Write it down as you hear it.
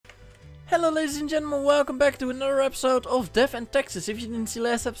Hello ladies and gentlemen, welcome back to another episode of Dev and Taxes. If you didn't see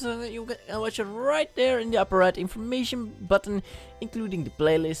last episode, you can watch it right there in the upper right information button, including the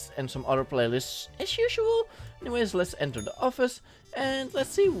playlist and some other playlists as usual. Anyways, let's enter the office and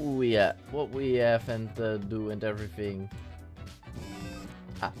let's see what we have and do and everything.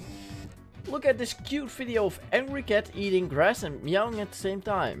 Look at this cute video of angry cat eating grass and meowing at the same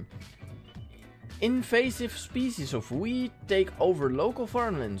time. Invasive species of weed take over local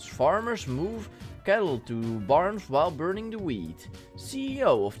farmlands. Farmers move cattle to barns while burning the weed.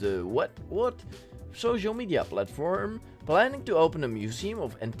 CEO of the what social media platform planning to open a museum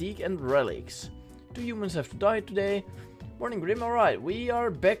of antique and relics. 2 humans have to die today. Morning Grim, alright, we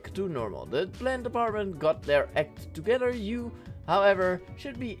are back to normal. The plant department got their act together. You, however,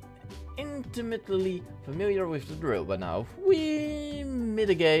 should be intimately familiar with the drill by now. We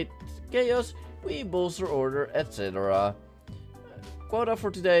mitigate chaos, we bolster order, etc. Quota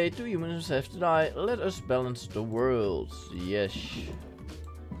for today, 2 humans have to die. Let us balance the world. Yes.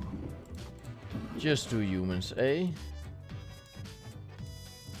 Just 2 humans, eh?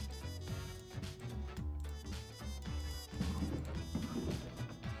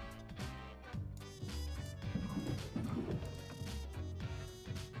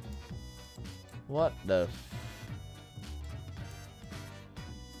 What the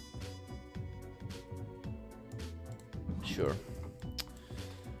Sure.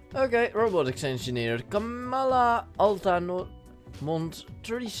 Okay, robotics engineer Kamala Altamont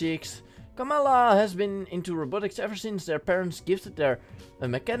 36. Kamala has been into robotics ever since their parents gifted her a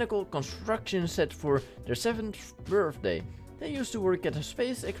mechanical construction set for their 7th birthday. They used to work at a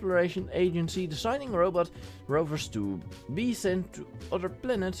space exploration agency designing robot rovers to be sent to other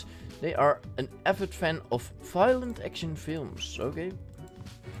planets. They are an avid fan of violent action films. Okay.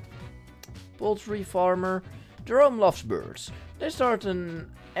 Poultry farmer Jerome loves birds. They started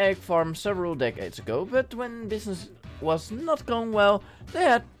an egg farm several decades ago, but when business was not going well, they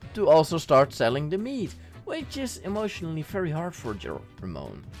had to also start selling the meat, which is emotionally very hard for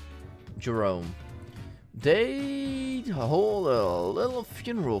Jerome. They hold a little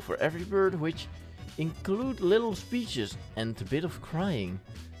funeral for every bird, which include little speeches and a bit of crying.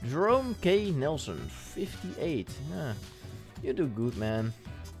 Jerome K. Nelson, 58. Yeah, you do good, man.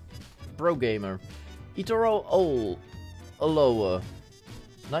 Pro gamer. Itoro Aloa,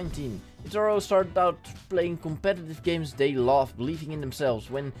 19. Itoro started out playing competitive games they loved, believing in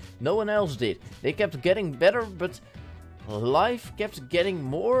themselves when no one else did. They kept getting better, but life kept getting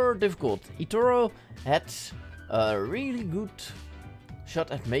more difficult. Itoro had a really good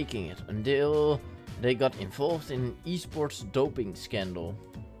shot at making it until they got involved in an esports doping scandal.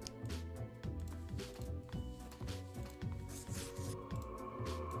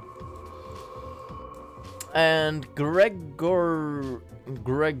 And Gregor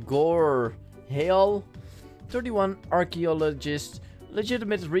Hale, 31, archaeologist,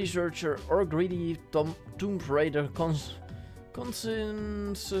 legitimate researcher, or greedy Tomb Raider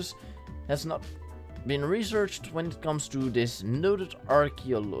consensus has not been researched when it comes to this noted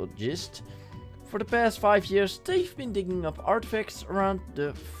archaeologist. For the past 5 years, they've been digging up artifacts around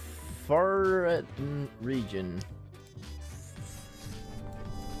the Farden region.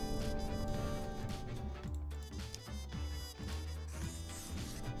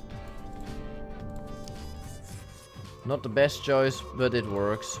 Not the best choice, but it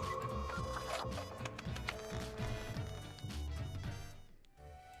works.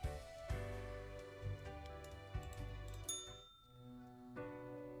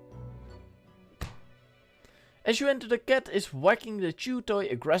 As you enter, the cat is whacking the chew toy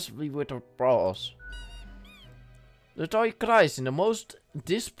aggressively with her paws. The toy cries in the most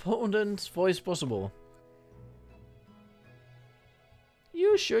despondent voice possible.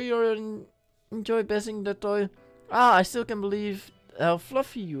 You sure you enjoy passing the toy? Ah, I still can't believe how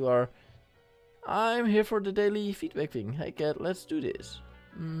fluffy you are. I'm here for the daily feedback thing. Hey cat, let's do this.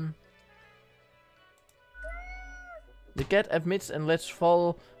 The cat admits and lets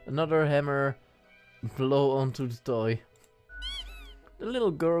fall another hammer blow onto the toy. The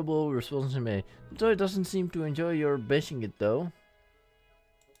little gerbil responds in May. The toy doesn't seem to enjoy your bashing it though.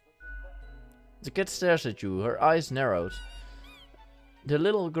 The cat stares at you, her eyes narrowed. The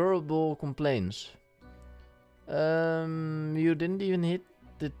little gerbil complains. You didn't even hit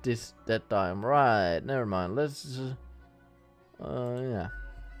this that time. Right, never mind. Let's yeah.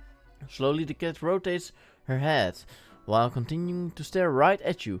 Slowly the cat rotates her head while continuing to stare right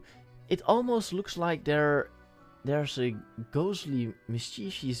at you. It almost looks like there's a ghostly,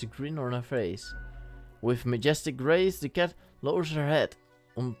 mischievous grin on her face. With majestic grace, the cat lowers her head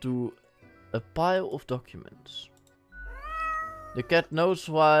onto a pile of documents. The cat nods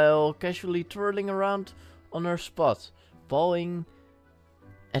while casually twirling around on her spot, pawing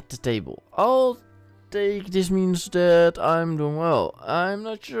at the table. I'll take this means that I'm doing well. I'm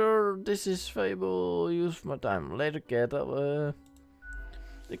not sure this is valuable use of my time. Later, cat. The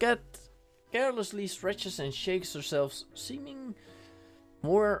cat carelessly stretches and shakes herself, seeming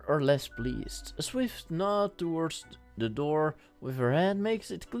more or less pleased. A swift nod towards the door with her hand makes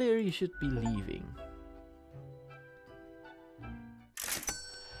it clear you should be leaving.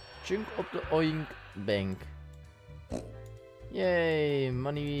 Chunk op de oink bank. Yay,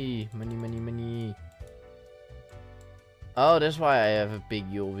 money, money, money, money. Oh, that's why I have a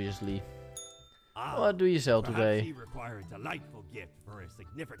piggy, obviously. What do you sell today? He require a delightful gift for a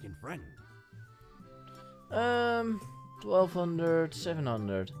significant friend. 1200,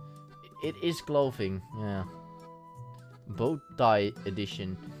 700. It is clothing, yeah. Bow tie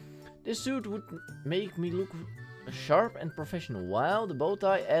edition. This suit would make me look sharp and professional, while the bow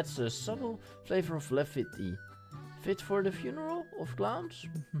tie adds a subtle flavor of levity. Fit for the funeral of clowns?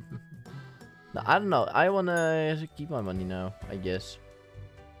 No, I don't know. I wanna keep my money now, I guess.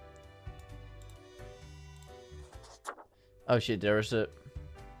 Oh shit, there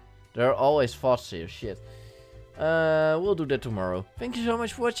are always thoughts here, shit. We'll do that tomorrow. Thank you so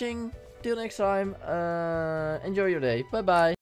much for watching. Till next time, enjoy your day. Bye bye.